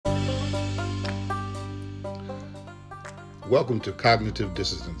Welcome to Cognitive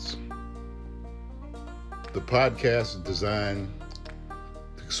Dissonance. The podcast is designed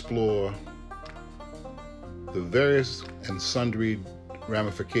to explore the various and sundry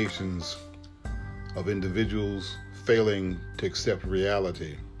ramifications of individuals failing to accept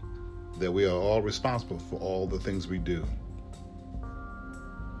reality, that we are all responsible for all the things we do.